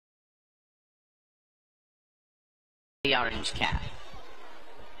The orange cap.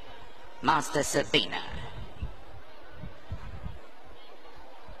 Master Sabina.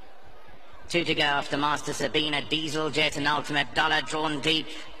 2 to go after Master Sabina. Diesel Jet and Ultimate Dollar drawn deep.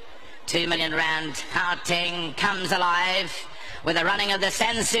 2 million rand. Harting comes alive with the running of the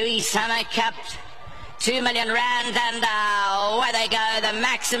Sansui Summer Cup. 2 million rand, and away they go. The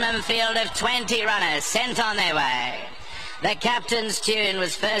maximum field of 20 runners sent on their way. The captain's tune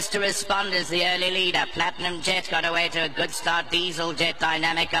was first to respond as the early leader. Platinum Jet got away to a good start. Diesel Jet,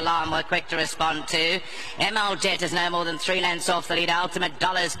 Dynamic Alarm were quick to respond to. ML Jet is no more than 3 lengths off the lead. Ultimate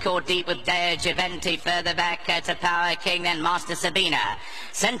Dollars caught deep with Deo Giventi further back to Power King, then Master Sabina.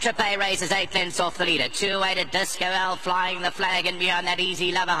 Centrope races 8 lengths off the leader. 2 away to Disco L, flying the flag, and beyond that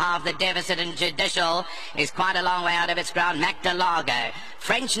Easy Lover half the deficit, and Judicial is quite a long way out of its ground. Magdalago.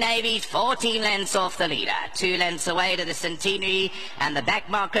 French Navy's 14 lengths off the leader. 2 lengths away to the Centenary, and the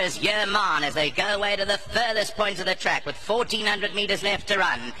backmarkers Yerman as they go away to the furthest points of the track with 1400 metres left to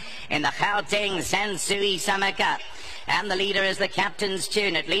run in the Gauteng Sansui Summer Cup. And the leader is the captain's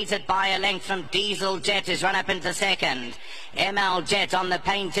tune. It leads it by a length from Diesel Jet, who's run up into second. ML Jet on the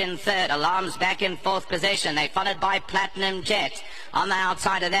paint in third. Alarms back in fourth position. They're followed by Platinum Jet. On the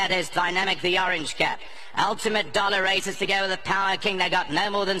outside of that is Dynamic, the orange cap. Ultimate Dollar races to go with the Power King. They got no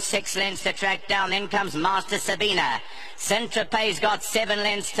more than 6 lengths to track down. Then comes Master Sabina. Centrope's got 7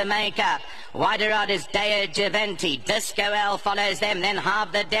 lengths to make up. Wider out is Deo Giventi. Disco L follows them. Then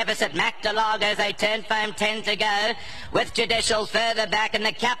half the deficit. Magdalago, they turn foam, 10 to go. With Judicial further back, and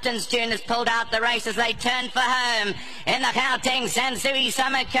the captain's tune has pulled out the race as they turn for home. In the Gauteng Sansui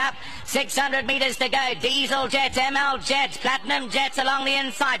Summer Cup, 600 metres to go. Diesel Jet, ML Jet, Platinum Jets along the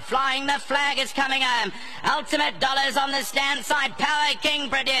inside. Flying the flag is coming home. Ultimate Dollars on the stand side. Power King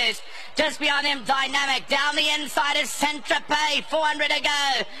produced. Just beyond him, Dynamic. Down the inside is Centrope. 400 to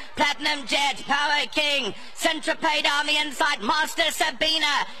go. Platinum Jet, Power King. Centrope down the inside. Master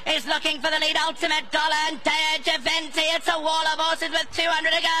Sabina is looking for the lead. Ultimate Dollar and Deo Giventi. It's a wall of horses with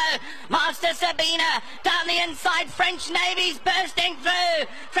 200 to go. Master Sabina down the inside. French Navy's bursting through.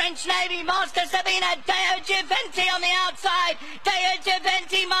 French Navy, Master Sabina. Deo Giventi on the outside. Deo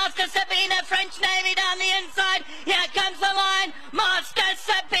Giventi, Master Sabina. French Navy down the inside. Here comes the line. Master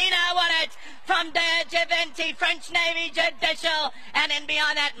Sabina won it from Deo Giventi. French Navy, Judicial, and in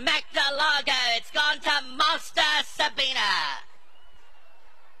beyond that Magdalago. It's gone to Master Sabina.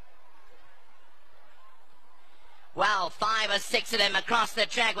 Well, 5 or 6 of them across the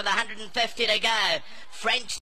track with 150 to go. French